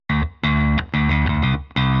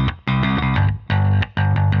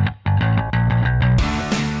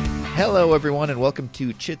Hello, everyone, and welcome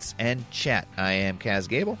to Chits and Chat. I am Kaz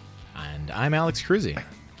Gable. And I'm Alex Cruzy.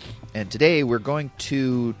 And today we're going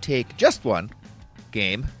to take just one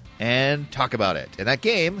game and talk about it. And that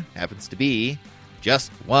game happens to be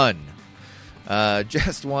Just One.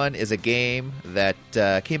 Just One is a game that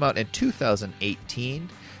came out in 2018.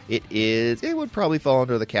 It would probably fall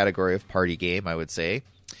under the category of party game, I would say.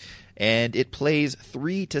 And it plays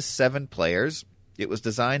 3 to 7 players. It was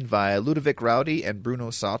designed by Ludovic Rowdy and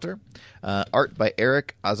Bruno Sauter. Art by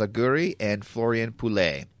Eric Azaguri and Florian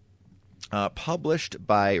Poulet. Published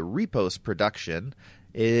by Repos Production.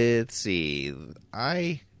 Let's see.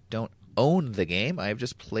 I don't own the game. I've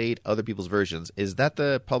just played other people's versions. Is that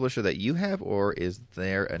the publisher that you have, or is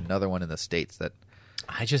there another one in the States that...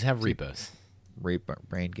 I just have Repos.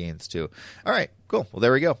 Brain Games, too. All right, cool. Well,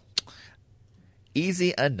 there we go.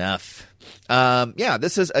 Easy enough.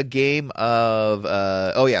 This is a game of...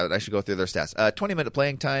 I should go through their stats. 20-minute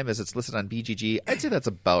playing time as it's listed on BGG. I'd say that's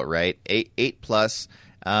about right. 8 plus.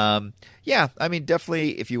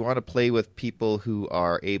 Definitely if you want to play with people who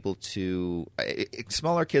are able to...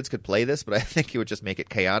 smaller kids could play this, but I think it would just make it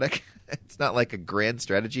chaotic. It's not like a grand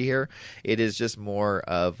strategy here. It is just more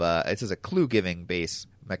of... It is a clue-giving base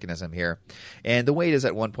mechanism here. And the weight is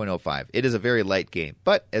at 1.05. It is a very light game.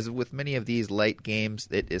 But as with many of these light games,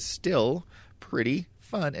 it is still pretty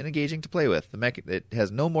fun and engaging to play with. It has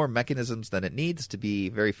no more mechanisms than it needs to be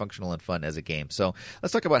very functional and fun as a game. So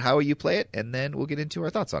let's talk about how you play it, and then we'll get into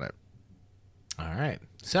our thoughts on it. All right.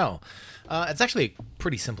 So it's actually a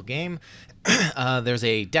pretty simple game. There's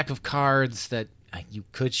a deck of cards that you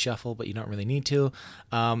could shuffle, but you don't really need to.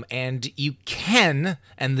 And you can,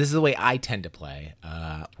 and this is the way I tend to play,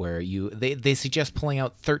 where they suggest pulling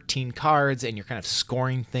out 13 cards, and you're kind of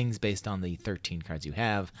scoring things based on the 13 cards you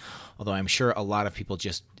have. Although I'm sure a lot of people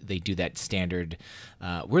they do that standard,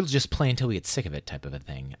 we'll just play until we get sick of it type of a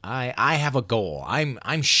thing. I have a goal.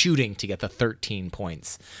 I'm shooting to get the 13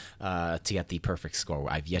 points to get the perfect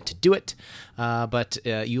score. I've yet to do it, but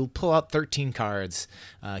you'll pull out 13 cards,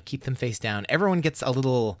 keep them face down. Everyone gets a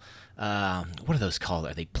little, what are those called?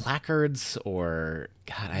 Are they placards or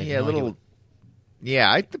God? I have no idea.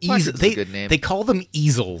 The placards is a good name. They call them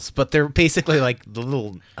easels, but they're basically like the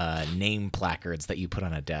little name placards that you put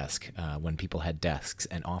on a desk when people had desks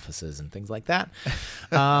and offices and things like that.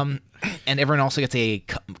 And everyone also gets a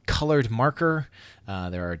colored marker.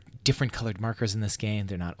 There are different colored markers in this game.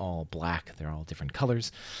 They're not all black. They're all different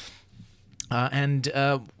colors. And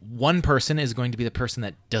one person is going to be the person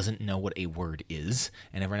that doesn't know what a word is,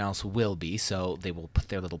 and everyone else will be. So they will put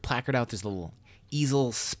their little placard out. There's a little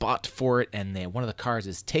easel spot for it, and one of the cards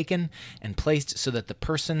is taken and placed so that the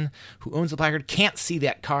person who owns the placard can't see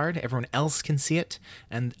that card. Everyone else can see it.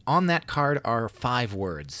 And on that card are 5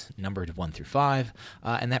 words, numbered 1 through 5,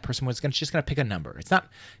 and that person was just going to pick a number. It's not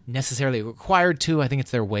necessarily required to. I think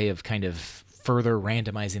it's their way of kind of further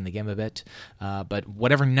randomizing the game a bit. But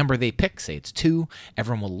whatever number they pick, say it's 2,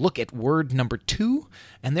 everyone will look at word number 2,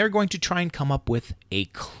 and they're going to try and come up with a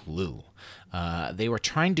clue. They were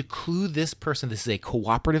trying to clue this person. This is a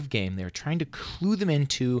cooperative game. They were trying to clue them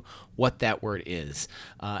into what that word is.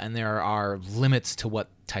 And there are limits to what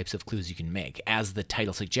types of clues you can make. As the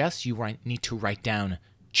title suggests, you need to write down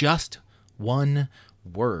just one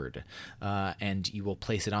word, and you will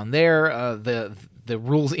place it on there. The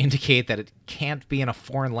rules indicate that it can't be in a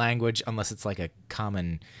foreign language unless it's like a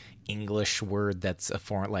common English word that's a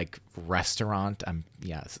foreign, like restaurant,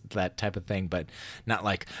 that type of thing, but not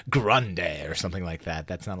like grande or something like that.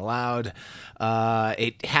 That's not allowed.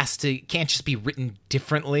 It can't just be written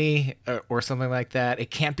differently or something like that.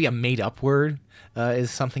 It can't be a made-up word.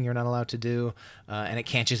 Is something you're not allowed to do, and it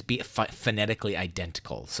can't just be phonetically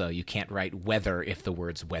identical. So you can't write weather if the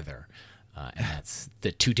word's weather. And that's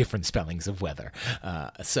the 2 different spellings of weather.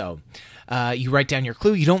 So you write down your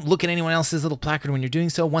clue. You don't look at anyone else's little placard when you're doing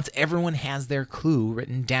so. Once everyone has their clue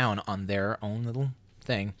written down on their own little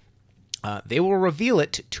thing, they will reveal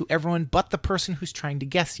it to everyone but the person who's trying to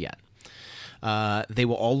guess yet. They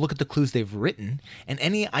will all look at the clues they've written, and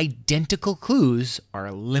any identical clues are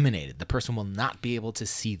eliminated. The person will not be able to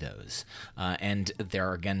see those. And there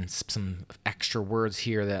are, again, some extra words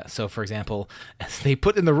here. So, for example, as they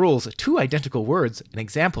put in the rules 2 identical words. An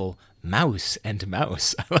example, mouse and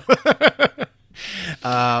mouse.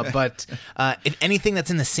 But if anything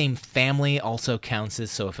that's in the same family also counts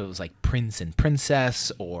as, so if it was like prince and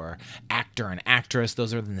princess or actor and actress,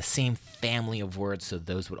 those are in the same family of words, so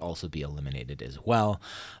those would also be eliminated as well.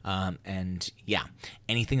 And yeah,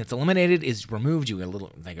 anything that's eliminated is removed. You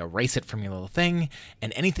erase it from your little thing,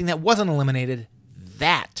 and anything that wasn't eliminated,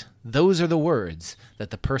 that those are the words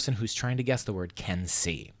that the person who's trying to guess the word can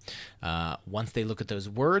see. Once they look at those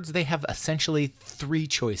words, they have essentially 3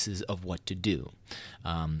 choices of what to do.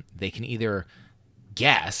 They can either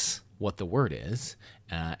guess what the word is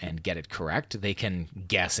and get it correct. They can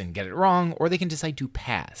guess and get it wrong, or they can decide to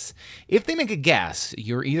pass. If they make a guess,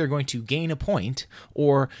 you're either going to gain a point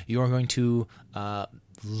or you're going to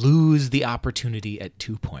lose the opportunity at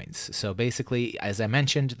 2 points. So basically, as I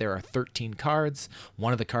mentioned, there are 13 cards.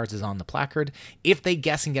 One of the cards is on the placard. If they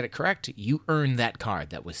guess and get it correct, you earn that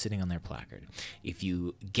card that was sitting on their placard. If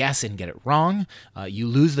you guess and get it wrong, you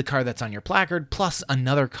lose the card that's on your placard plus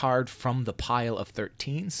another card from the pile of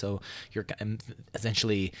 13. So you're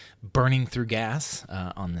essentially burning through gas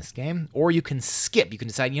on this game. Or you can skip. You can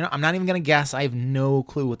decide, I'm not even going to guess. I have no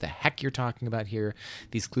clue what the heck you're talking about here.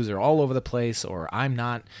 These clues are all over the place, or I'm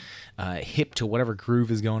not hip to whatever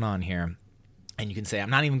groove is going on here. And you can say, I'm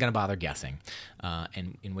not even going to bother guessing.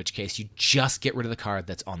 And in which case, you just get rid of the card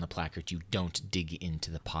that's on the placard. You don't dig into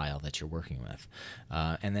the pile that you're working with.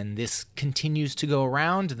 And then this continues to go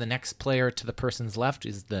around. The next player to the person's left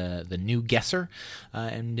is the new guesser.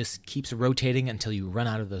 And this keeps rotating until you run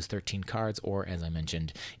out of those 13 cards. Or, as I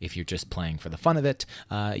mentioned, if you're just playing for the fun of it,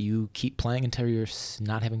 you keep playing until you're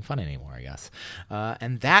not having fun anymore, I guess.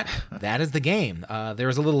 And that is the game.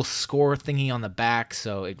 There's a little score thingy on the back,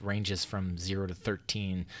 so it ranges from 0 to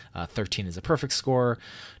 13. 13 is a perfect score.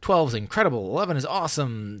 12 is incredible. 11 is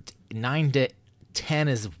awesome. 9 to 10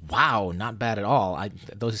 is wow, not bad at all.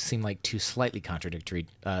 Those seem like 2 slightly contradictory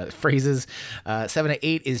phrases. 7 to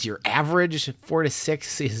 8 is your average. 4 to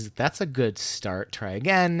 6 is that's a good start. Try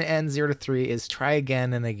again. And 0 to 3 is try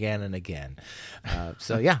again and again and again.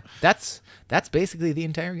 So yeah, that's basically the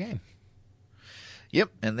entire game.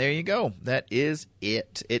 Yep, and there you go. That is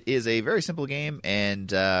it. It is a very simple game, and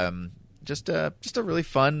just a really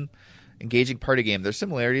fun, engaging party game. There's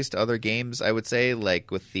similarities to other games, I would say,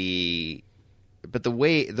 like with but the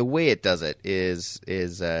way it does it is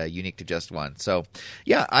unique to Just One. So,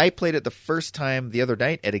 yeah, I played it the first time the other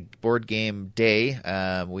night at a board game day.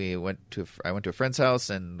 I went to a friend's house,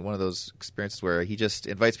 and one of those experiences where he just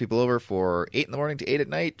invites people over for 8 in the morning to 8 at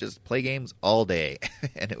night, just play games all day,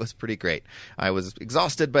 and it was pretty great. I was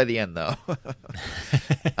exhausted by the end, though.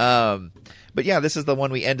 But yeah, this is the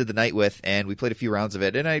one we ended the night with, and we played a few rounds of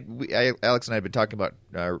it. And Alex and I had been talking about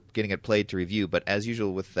getting it played to review, but as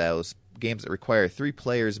usual with those games that require 3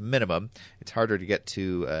 players minimum, it's harder to get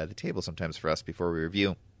to the table sometimes for us before we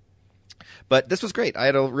review. But this was great. I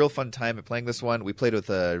had a real fun time at playing this one. We played with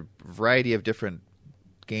a variety of different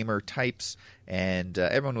gamer types, and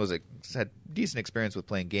everyone had decent experience with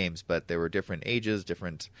playing games, but there were different ages,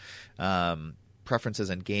 different preferences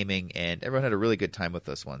in gaming, and everyone had a really good time with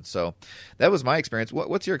this one. So that was my experience.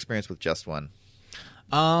 What's your experience with Just One?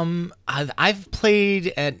 I've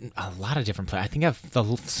played at a lot of different players. I think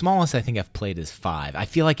the smallest I think I've played is 5. I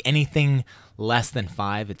feel like anything less than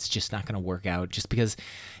 5, it's just not going to work out, just because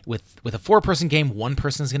with a 4-person game, 1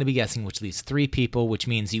 person is going to be guessing, which leaves 3 people, which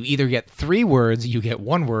means you either get 3 words, you get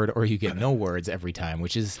 1 word, or you get no words every time,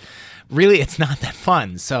 which is really, it's not that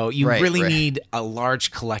fun. So you really need a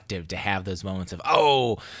large collective to have those moments of,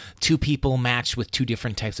 2 people matched with 2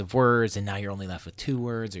 different types of words, and now you're only left with 2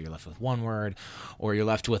 words, or you're left with 1 word, or you're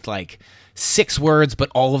left with like 6 words,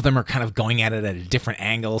 but all of them are kind of going at it at a different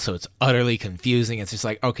angle, so it's utterly confusing. It's just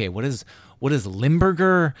like, okay, what is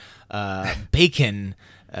Limburger, bacon,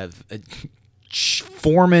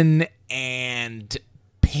 Foreman, and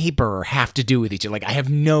paper have to do with each other? Like, I have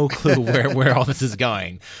no clue where all this is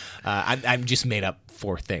going. I'm just made up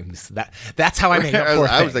 4 things. That's how I made up 4 things.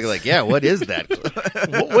 I was thinking, like, yeah, what is that?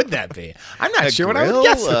 What would that be? I'm not sure grill? What I would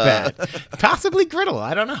guess with that. Possibly griddle.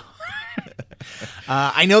 I don't know.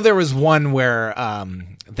 I know there was one where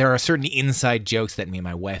there are certain inside jokes that me and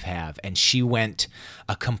my wife have, and she went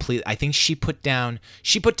I think she put down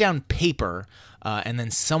paper, and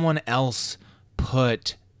then someone else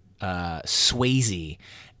put Swayze,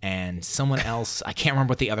 and someone else, I can't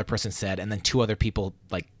remember what the other person said, and then 2 other people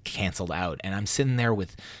like canceled out, and I'm sitting there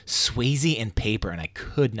with Swayze and paper, and I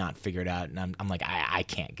could not figure it out, and I'm like, I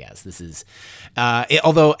can't guess. This is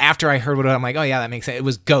although after I heard what I'm like, oh yeah, that makes sense. It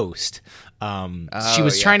was Ghost. She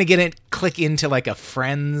was trying to get it click into like a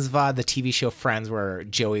Friends VOD, the TV show Friends, where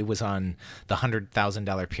Joey was on the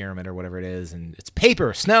 $100,000 pyramid or whatever it is, and it's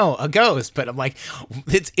paper, snow, a ghost. But I'm like,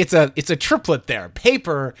 it's a triplet there,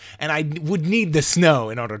 paper, and I would need the snow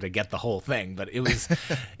in order to get the whole thing. But it was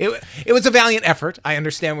it was a valiant effort. I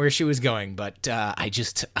understand where she was going, but I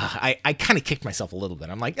kind of kicked myself a little bit.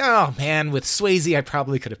 I'm like, oh man, with Swayze, I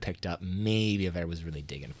probably could have picked up maybe if I was really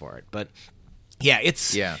digging for it, but. Yeah,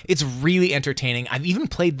 it's really entertaining. I've even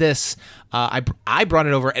played this. I brought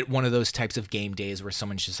it over at one of those types of game days where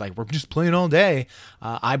someone's just like, we're just playing all day.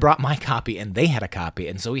 I brought my copy and they had a copy,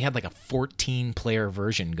 and so we had like a 14-player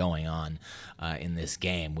version going on in this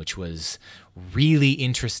game, which was really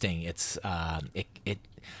interesting. It's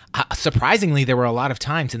surprisingly, there were a lot of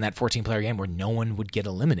times in that 14-player game where no one would get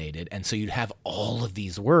eliminated, and so you'd have all of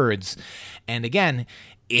these words. And again,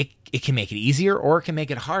 it can make it easier or it can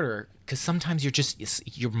make it harder, because sometimes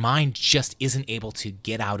your mind just isn't able to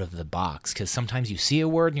get out of the box, because sometimes you see a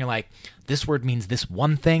word and you're like, this word means this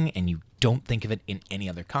one thing, and you don't think of it in any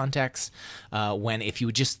other context. When if you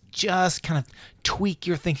would just kind of tweak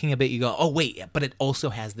your thinking a bit, you go, oh wait, but it also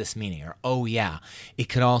has this meaning, or oh yeah, it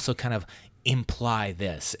could also kind of imply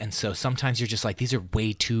this. And so sometimes you're just like, these are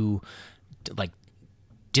way too like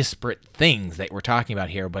disparate things that we're talking about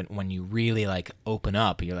here, but when you really like open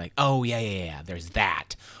up, you're like, oh yeah, there's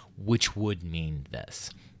that, which would mean this.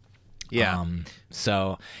 Yeah.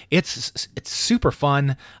 So it's super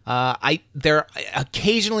fun. There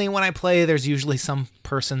occasionally when I play, there's usually some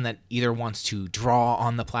person that either wants to draw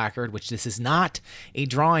on the placard, which this is not a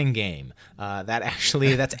drawing game.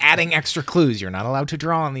 That's adding extra clues. You're not allowed to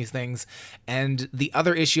draw on these things. And the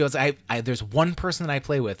other issue is there's one person that I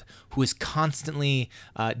play with who is constantly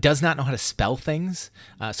does not know how to spell things.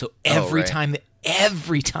 So every time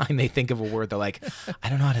they think of a word, they're like, I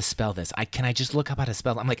don't know how to spell this. Can I just look up how to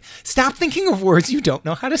spell it? I'm like, stop thinking of words you don't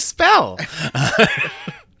know how to spell.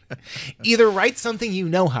 Either write something you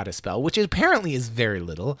know how to spell, which apparently is very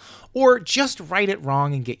little, or just write it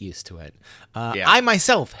wrong and get used to it. I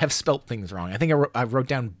myself have spelt things wrong. I think I wrote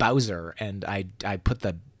down Bowser, and I put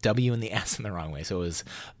the W and the S in the wrong way, so it was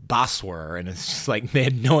Boswer, and it's just like they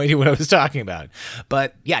had no idea what I was talking about.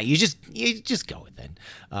 But yeah, you just go with it.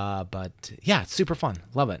 But yeah, it's super fun.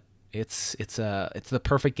 Love it. It's the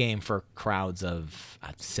perfect game for crowds of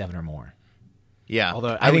 7 or more. Yeah,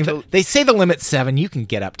 although I think they say the limit's 7. You can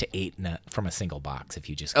get up to 8 from a single box if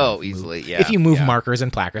you just easily. Yeah, if you move markers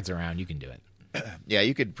and placards around, you can do it. Yeah,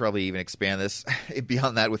 you could probably even expand this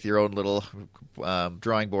beyond that with your own little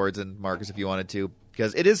drawing boards and markers if you wanted to,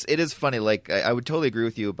 because it is funny. Like I would totally agree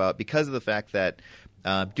with you about, because of the fact that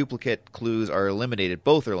duplicate clues are eliminated.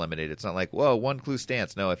 Both are eliminated. It's not like, whoa, one clue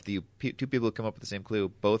stands. No, if the two people come up with the same clue,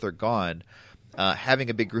 both are gone. Having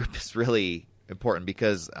a big group is really important,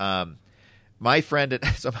 because my friend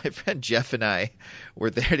Jeff and I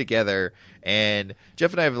were there together, and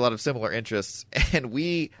Jeff and I have a lot of similar interests, and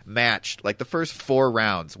we matched like the first 4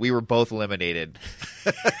 rounds. We were both eliminated,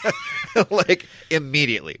 like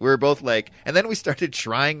immediately. We were both like, and then we started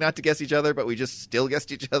trying not to guess each other, but we just still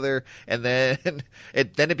guessed each other. And then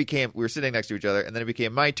it became, we were sitting next to each other, and then it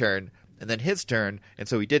became my turn, and then his turn, and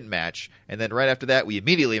so we didn't match. And then right after that, we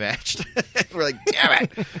immediately matched. We're like, damn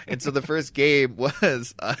it! And so the first game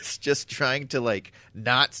was us just trying to like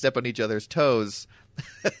not step on each other's toes.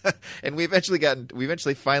 And we eventually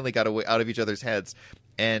finally got out of each other's heads,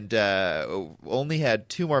 and only had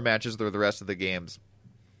 2 more matches through the rest of the games.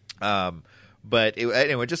 But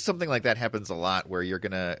anyway, just something like that happens a lot, where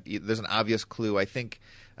there's an obvious clue. I think,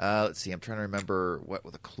 let's see, I'm trying to remember what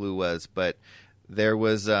the clue was, but there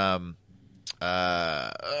was what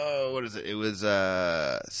is it? It was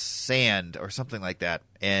sand or something like that.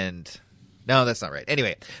 And no, that's not right.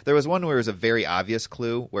 Anyway, there was one where it was a very obvious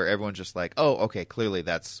clue where everyone's just like, oh, okay, clearly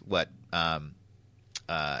that's what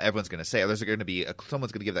everyone's going to say. Or there's going to be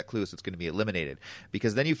someone's going to give that clue, so it's going to be eliminated.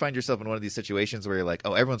 Because then you find yourself in one of these situations where you're like,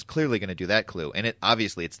 oh, everyone's clearly going to do that clue, and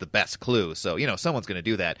obviously it's the best clue, so someone's going to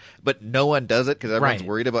do that, but no one does it because everyone's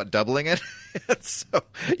worried about doubling it. So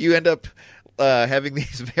you end up having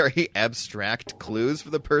these very abstract clues for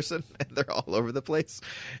the person, and they're all over the place,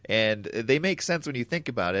 and they make sense when you think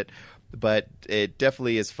about it. But it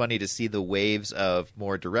definitely is funny to see the waves of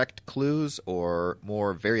more direct clues or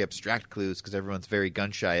more very abstract clues, because everyone's very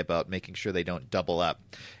gun-shy about making sure they don't double up.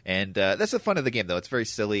 And that's the fun of the game, though. It's very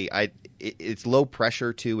silly. It's low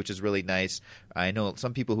pressure, too, which is really nice. I know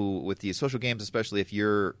some people who, with these social games, especially if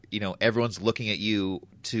you're, everyone's looking at you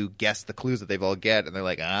to guess the clues that they've all get, and they're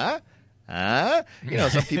like,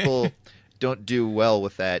 some people don't do well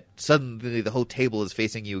with that. Suddenly the whole table is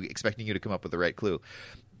facing you, expecting you to come up with the right clue.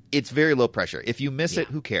 It's very low pressure. If you miss it,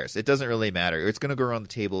 who cares? It doesn't really matter. It's going to go around the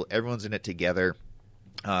table. Everyone's in it together.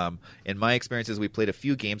 In my experiences, we played a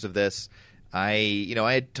few games of this. I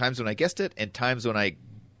had times when I guessed it and times when I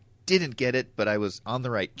didn't get it, but I was on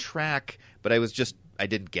the right track, but I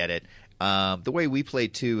didn't get it. The way we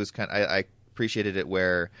played, too, is I appreciated it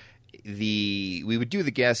where we would do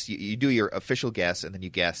the guess. You do your official guess, and then you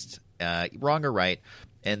guessed wrong or right.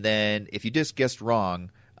 And then if you just guessed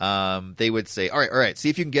wrong, they would say, all right, see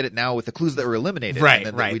if you can get it now with the clues that were eliminated. Right, and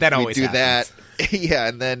then right. We'd, That we'd always do happens. that. Yeah,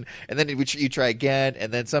 and then you try again,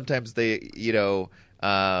 and then sometimes they,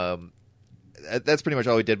 that's pretty much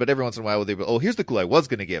all we did. But every once in a while, they'd be, oh, here's the clue I was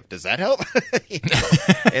going to give. Does that help?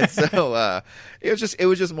 And so it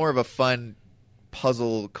was just more of a fun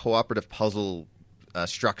cooperative puzzle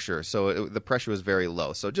structure. So the pressure was very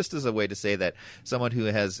low. So just as a way to say that someone who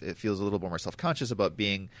feels a little more self-conscious about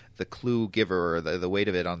being the clue giver or the weight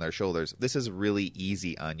of it on their shoulders, this is really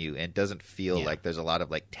easy on you and doesn't feel like there's a lot of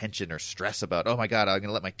like tension or stress about, oh my God, I'm going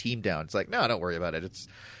to let my team down. It's like, no, don't worry about it.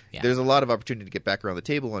 There's a lot of opportunity to get back around the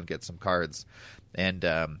table and get some cards. And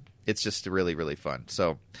it's just really, really fun.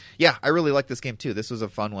 So, yeah, I really like this game too. This was a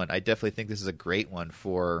fun one. I definitely think this is a great one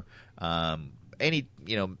for any,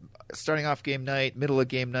 starting off game night, middle of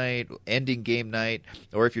game night, ending game night,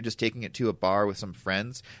 or if you're just taking it to a bar with some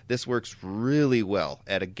friends. This works really well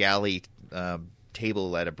at a galley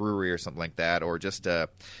table at a brewery or something like that, or just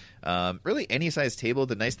really any size table.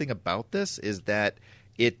 The nice thing about this is that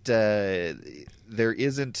there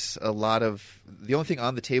isn't a lot of – the only thing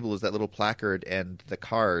on the table is that little placard and the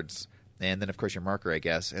cards, and then, of course, your marker, I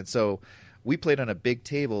guess. And so – we played on a big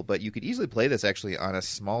table, but you could easily play this actually on a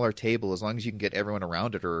smaller table as long as you can get everyone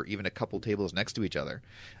around it, or even a couple tables next to each other,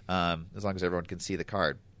 as long as everyone can see the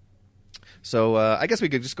card. So I guess we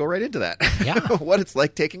could just go right into that. Yeah. What it's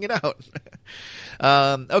like taking it out.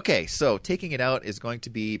 Okay, so taking it out is going to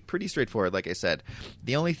be pretty straightforward, like I said.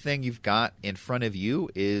 The only thing you've got in front of you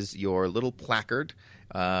is your little placard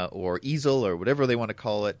or easel or whatever they want to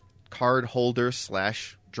call it, card holder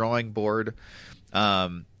 / drawing board.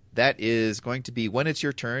 That is going to be, when it's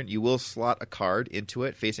your turn, you will slot a card into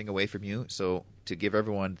it facing away from you, so to give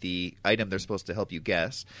everyone the item they're supposed to help you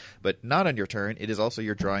guess. But not on your turn. It is also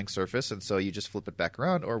your drawing surface, and so you just flip it back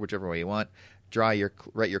around, or whichever way you want,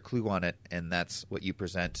 write your clue on it, and that's what you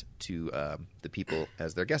present to the people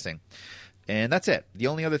as they're guessing. And that's it. The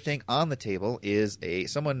only other thing on the table is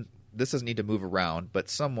someone. This doesn't need to move around, but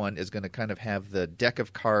someone is going to kind of have the deck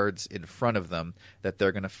of cards in front of them that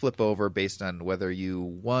they're going to flip over based on whether you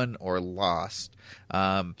won or lost.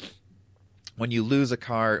 When you lose a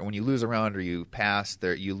card, when you lose a round or you pass,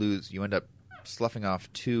 you end up sloughing off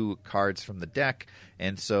 2 cards from the deck,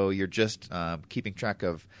 and so you're just keeping track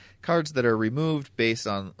of cards that are removed based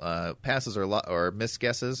on passes or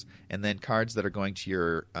misguesses, and then cards that are going to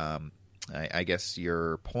your, I guess,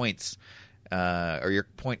 your points or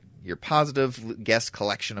your positive guess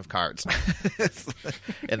collection of cards.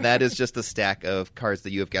 And that is just a stack of cards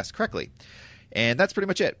that you have guessed correctly. And that's pretty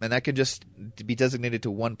much it. And that can just be designated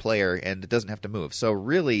to one player, and it doesn't have to move. So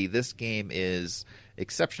really, this game is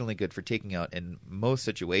exceptionally good for taking out in most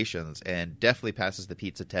situations and definitely passes the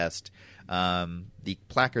pizza test. The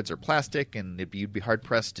placards are plastic, and you'd be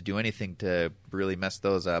hard-pressed to do anything to really mess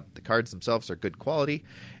those up. The cards themselves are good quality,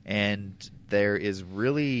 and there is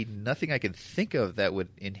really nothing I can think of that would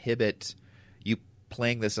inhibit you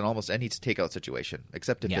playing this in almost any takeout situation,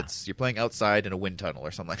 except if you're playing outside in a wind tunnel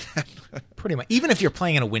or something like that. Pretty much. Even if you're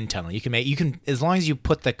playing in a wind tunnel, you can as long as you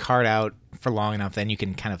put the card out for long enough, then you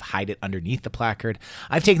can kind of hide it underneath the placard.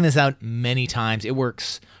 I've taken this out many times. It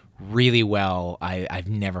works really well. I've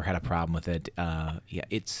never had a problem with it.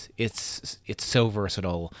 It's so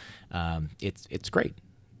versatile. It's great.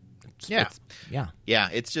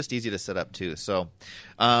 It's just easy to set up too. So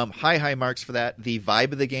high marks for that. The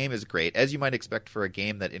vibe of the game is great, as you might expect for a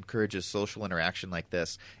game that encourages social interaction like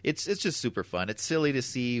this. It's just super fun. It's silly to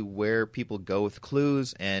see where people go with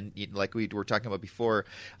clues, and like we were talking about before,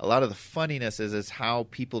 a lot of the funniness is how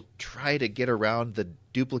people try to get around the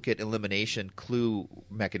duplicate elimination clue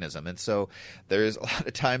mechanism. And so there's a lot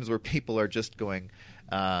of times where people are just going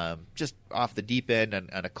just off the deep end on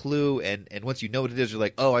a clue, and once you know what it is, you're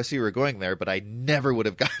like, oh, I see where we're going there, but I never would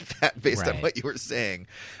have got that based on what you were saying.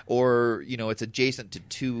 Or, it's adjacent to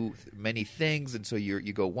too many things, and so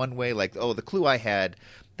you go one way, like, oh, the clue I had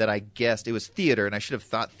that I guessed, it was theater, and I should have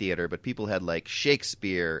thought theater, but people had, like,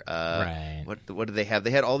 Shakespeare. What did they have?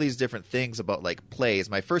 They had all these different things about, like, plays.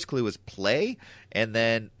 My first clue was play, and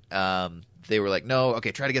then they were like, no,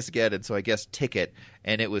 okay, try to guess again, and so I guessed ticket,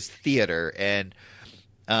 and it was theater, and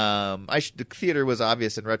the theater was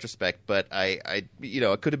obvious in retrospect, but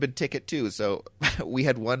it could have been ticket too. So we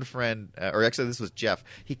had one friend, or actually this was Jeff.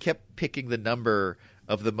 He kept picking the number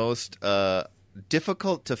of the most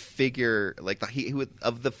difficult to figure, like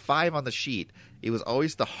of the 5 on the sheet, it was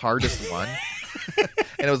always the hardest one.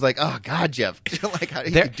 And it was like, oh God, Jeff, like, how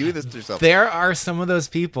do you do this to yourself? There are some of those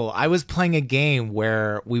people. I was playing a game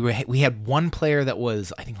where we had one player that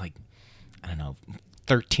was, I think, like, I don't know,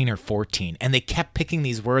 13 or 14, and they kept picking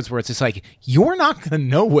these words where it's just like, you're not going to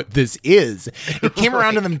know what this is. It came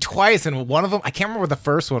around to them twice, and one of them, I can't remember what the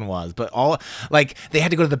first one was, but all, like, they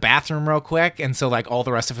had to go to the bathroom real quick, and so, like, all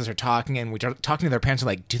the rest of us are talking, and we're talking to their parents, are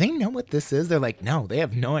like, do they know what this is? They're like, no, they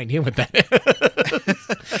have no idea what that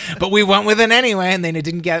is. But we went with it anyway, and then it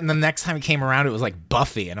didn't get, and the next time it came around, it was like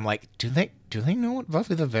Buffy, and I'm like, do they know what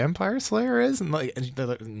Buffy the Vampire Slayer is? And they're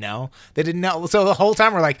like, no, they didn't know. So the whole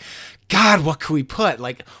time we're like, God, what could we put?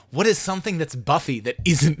 Like, what is something that's Buffy that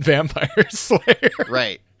isn't Vampire Slayer?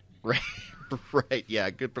 Right. Yeah,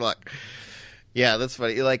 good luck. Yeah, that's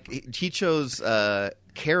funny. Like, he chose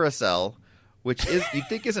Carousel, which is you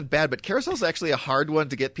think isn't bad, but Carousel is actually a hard one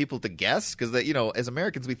to get people to guess because, as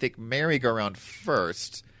Americans, we think merry-go-round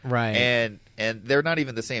first. Right. And they're not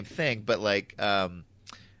even the same thing, but like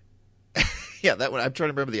yeah, that one. I'm trying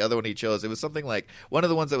to remember the other one he chose. It was something like one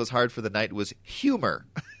of the ones that was hard for the night was humor.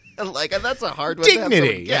 Like, and that's a hard one.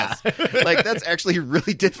 Dignity, to have someone guess. Like, that's actually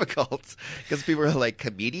really difficult because people are like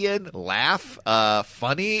comedian, laugh,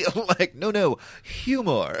 funny. Like, no,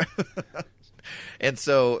 humor. And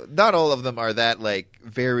so, not all of them are that like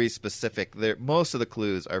very specific. Most of the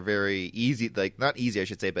clues are very easy. Like, not easy, I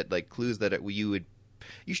should say, but like clues that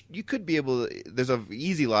you could be able to, there's a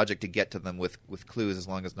easy logic to get to them with clues as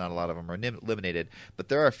long as not a lot of them are eliminated, but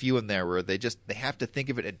there are a few in there where they have to think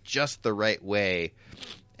of it in just the right way,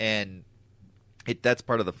 and that's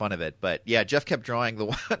part of the fun of it. But yeah, Jeff kept drawing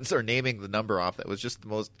the ones or naming the number off that was just the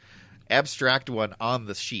most abstract one on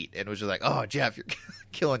the sheet, and it was just like, oh, Jeff, you're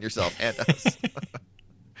killing yourself and us.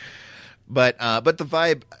 But the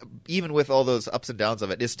vibe, even with all those ups and downs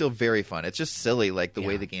of it, is still very fun. It's just silly, like the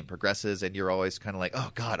way the game progresses, and you're always kind of like,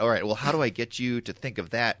 oh, God, all right, well, how do I get you to think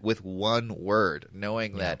of that with one word,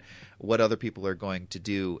 knowing that what other people are going to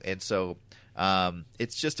do? And so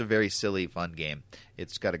it's just a very silly, fun game.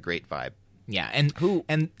 It's got a great vibe. Yeah,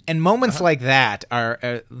 and moments like that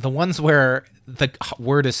are the ones where the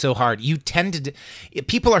word is so hard. You tend to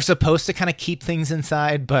people are supposed to kind of keep things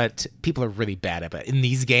inside, but people are really bad at it. In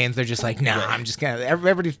these games, they're just like, nah, I'm just gonna.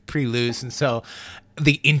 Everybody's pretty loose, and so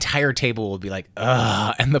the entire table will be like,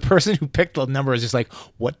 ugh. And the person who picked the number is just like,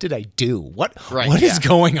 what did I do? What is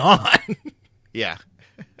going on? Yeah.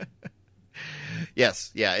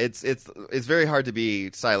 Yes, yeah, it's very hard to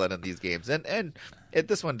be silent in these games, and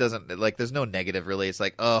this one doesn't, like, there's no negative really. It's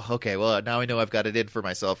like, oh, okay, well, now I know I've got it in for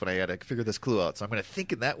myself, and I got to figure this clue out, so I'm going to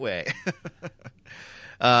think in that way.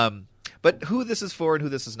 But who this is for and who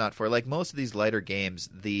this is not for, like most of these lighter games,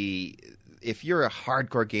 if you're a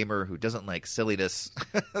hardcore gamer who doesn't like silliness,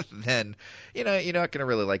 then you're not going to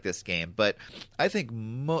really like this game. But I think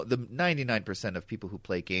the 99% of people who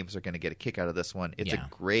play games are going to get a kick out of this one. It's a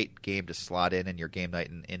great game to slot in your game night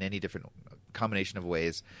in any different combination of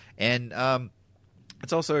ways, and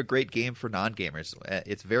it's also a great game for non-gamers.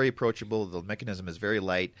 It's very approachable. The mechanism is very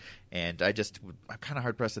light, and I'm kind of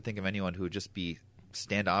hard-pressed to think of anyone who would just be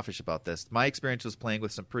standoffish about this. My experience was playing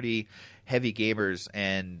with some pretty heavy gamers,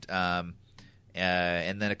 and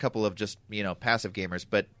then a couple of just passive gamers,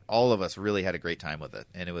 but all of us really had a great time with it,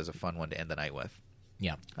 and it was a fun one to end the night with.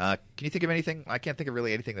 Yeah. Can you think of anything? I can't think of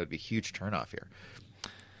really anything that would be a huge turnoff here.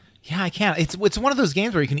 Yeah, I can't. It's one of those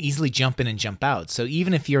games where you can easily jump in and jump out. So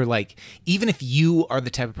even if you are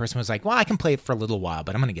the type of person who's like, well, I can play it for a little while,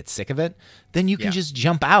 but I'm going to get sick of it, then you can just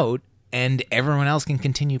jump out and everyone else can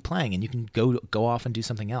continue playing and you can go off and do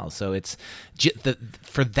something else. So it's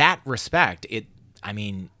for that respect,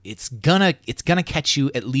 it's gonna catch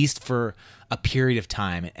you at least for a period of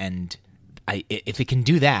time, and if it can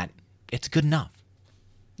do that, it's good enough.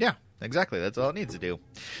 Yeah, exactly. That's all it needs to do.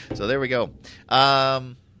 So there we go.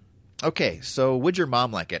 Okay, so would your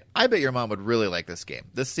mom like it? I bet your mom would really like this game.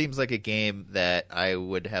 This seems like a game that I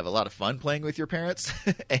would have a lot of fun playing with your parents,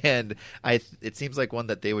 and it seems like one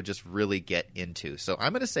that they would just really get into. So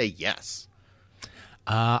I'm going to say yes.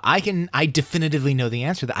 I definitively know the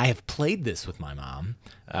answer. That I have played this with my mom.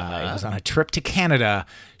 It was on a trip to Canada.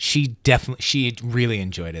 She really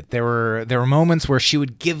enjoyed it. There were moments where she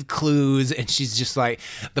would give clues, and she's just like,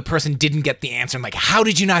 the person didn't get the answer. I'm like, how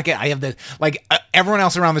did you not get? I have the everyone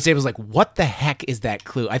else around the table is like, what the heck is that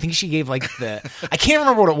clue? I think she gave I can't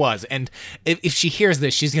remember what it was. And if she hears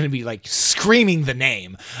this, she's gonna be like screaming the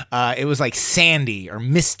name. It was like Sandy or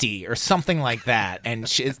Misty or something like that. And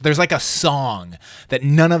there's like a song that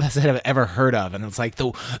none of us have ever heard of, and it's like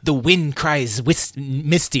the wind cries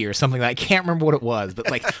Misty or something. I can't remember what it was,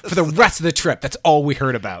 but like for the rest of the trip, that's all we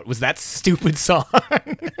heard about was that stupid song.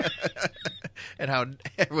 And how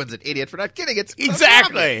everyone's an idiot for not getting it.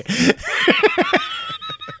 Exactly.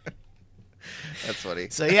 That's funny.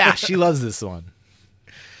 So yeah, she loves this one.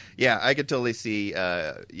 Yeah, I could totally see.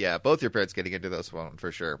 Both your parents getting into this one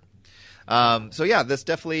for sure. So yeah, this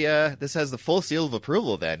definitely this has the full seal of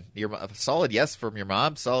approval. Then a solid yes from your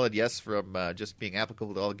mom, solid yes from just being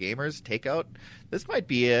applicable to all gamers. Takeout. This might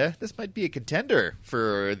be a contender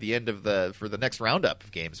for the next roundup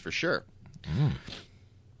of games for sure.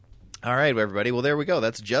 All right, everybody. Well, there we go.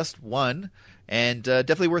 That's Just One. And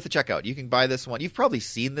definitely worth a check out. You can buy this one. You've probably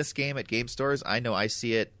seen this game at game stores. I know I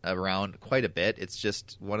see it around quite a bit. It's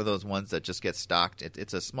just one of those ones that just gets stocked.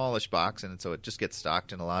 It's a smallish box, and so it just gets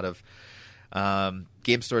stocked in a lot of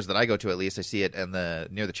game stores that I go to. At least I see it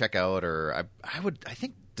near the checkout. Or I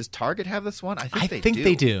think, does Target have this one? I think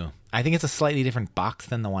they do. I think it's a slightly different box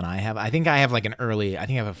than the one I have. I think I have like I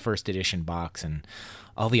have a first edition box, and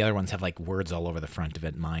all the other ones have like words all over the front of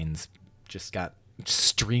it. Mine's just got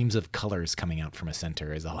streams of colors coming out from a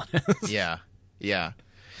center is all it is. Yeah.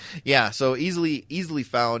 So easily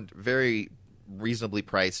found, very reasonably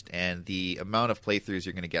priced, and the amount of playthroughs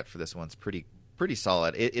you're going to get for this one's pretty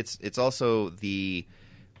solid. It's also the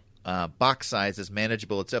box size is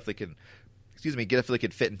manageable. It definitely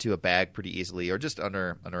could fit into a bag pretty easily, or just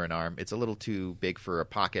under an arm. It's a little too big for a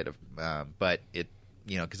pocket but it.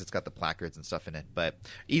 Because it's got the placards and stuff in it, but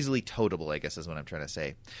easily toteable, I guess is what I'm trying to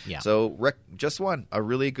say. Yeah. So Just One, a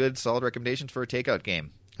really good, solid recommendation for a takeout game.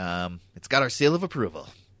 It's got our seal of approval.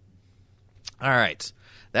 All right.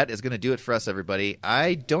 That is going to do it for us, everybody.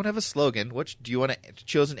 I don't have a slogan. Do you want to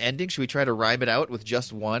choose an ending? Should we try to rhyme it out with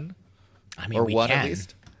Just One? I mean, or we one can. At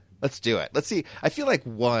least? Let's do it. Let's see. I feel like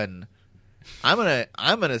one... I'm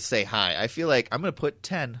gonna say hi. I feel like I'm gonna put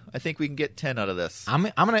 10. I think we can get 10 out of this.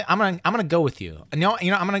 I'm gonna go with you. No,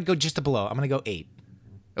 I'm gonna go just below. I'm gonna go 8.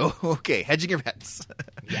 Oh, okay. Hedging your bets.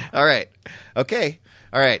 Yeah. All right. Okay.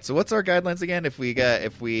 All right. So what's our guidelines again? Do we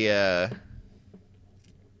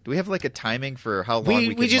have like a timing for how long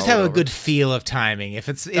we can just have a good feel of timing. If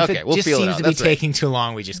it just seems to be taking too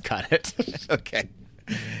long, we just cut it. Okay.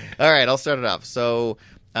 All right. I'll start it off. So.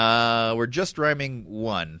 We're just rhyming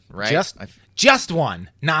one, right? Just one,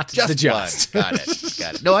 not just the just. One. Got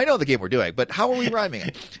it. No, I know the game we're doing, but how are we rhyming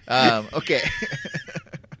it? Okay.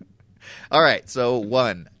 All right. So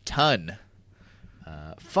 1 ton,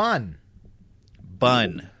 fun,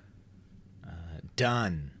 bun,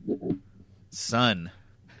 done, sun.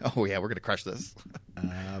 Oh yeah, we're gonna crush this.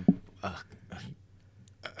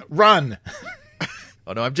 Run.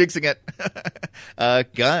 Oh no, I'm jinxing it.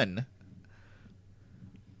 Gun.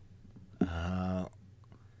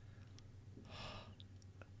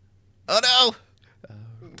 Oh no!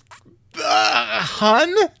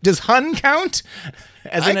 Hun? Does Hun count?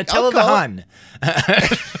 As in Attila the Hun.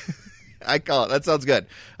 I call it. That sounds good.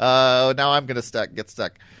 Now I'm gonna get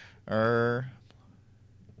stuck. Oh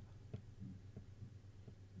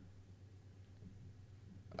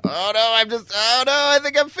no! I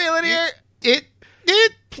think I'm feeling here.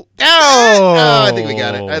 I think we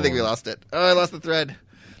got it. I think we lost it. Oh, I lost the thread.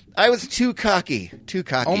 I was too cocky.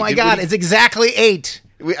 Oh my God! It's exactly 8.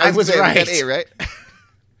 I was right. We got 8, right?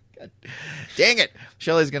 God. Dang it!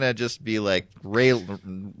 Shelly's gonna just be like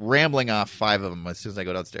rambling off 5 of them as soon as I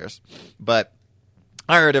go downstairs. But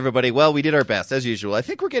all right, everybody. Well, we did our best as usual. I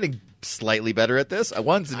think we're getting slightly better at this.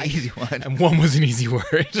 One's an easy one, and 1 was an easy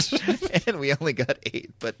word, and we only got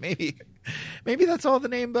 8. But maybe that's all the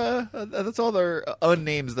name. That's all the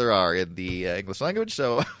unnames there are in the English language.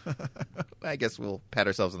 So I guess we'll pat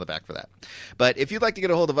ourselves on the back for that. But if you'd like to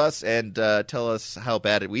get a hold of us and tell us how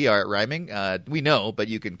bad we are at rhyming, we know, but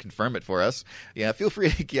you can confirm it for us. Yeah, feel free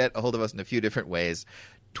to get a hold of us in a few different ways.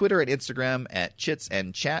 Twitter and Instagram at Chits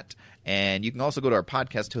and Chat. And you can also go to our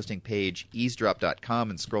podcast hosting page, eavesdrop.com,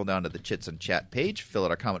 and scroll down to the Chits and Chat page. Fill out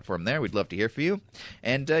our comment form there. We'd love to hear from you.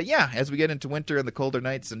 And, as we get into winter and the colder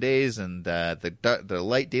nights and days and the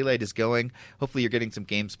light daylight is going, hopefully you're getting some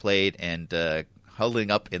games played and huddling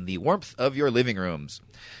up in the warmth of your living rooms.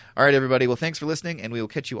 All right, everybody. Well, thanks for listening, and we will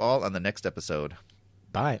catch you all on the next episode.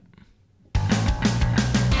 Bye.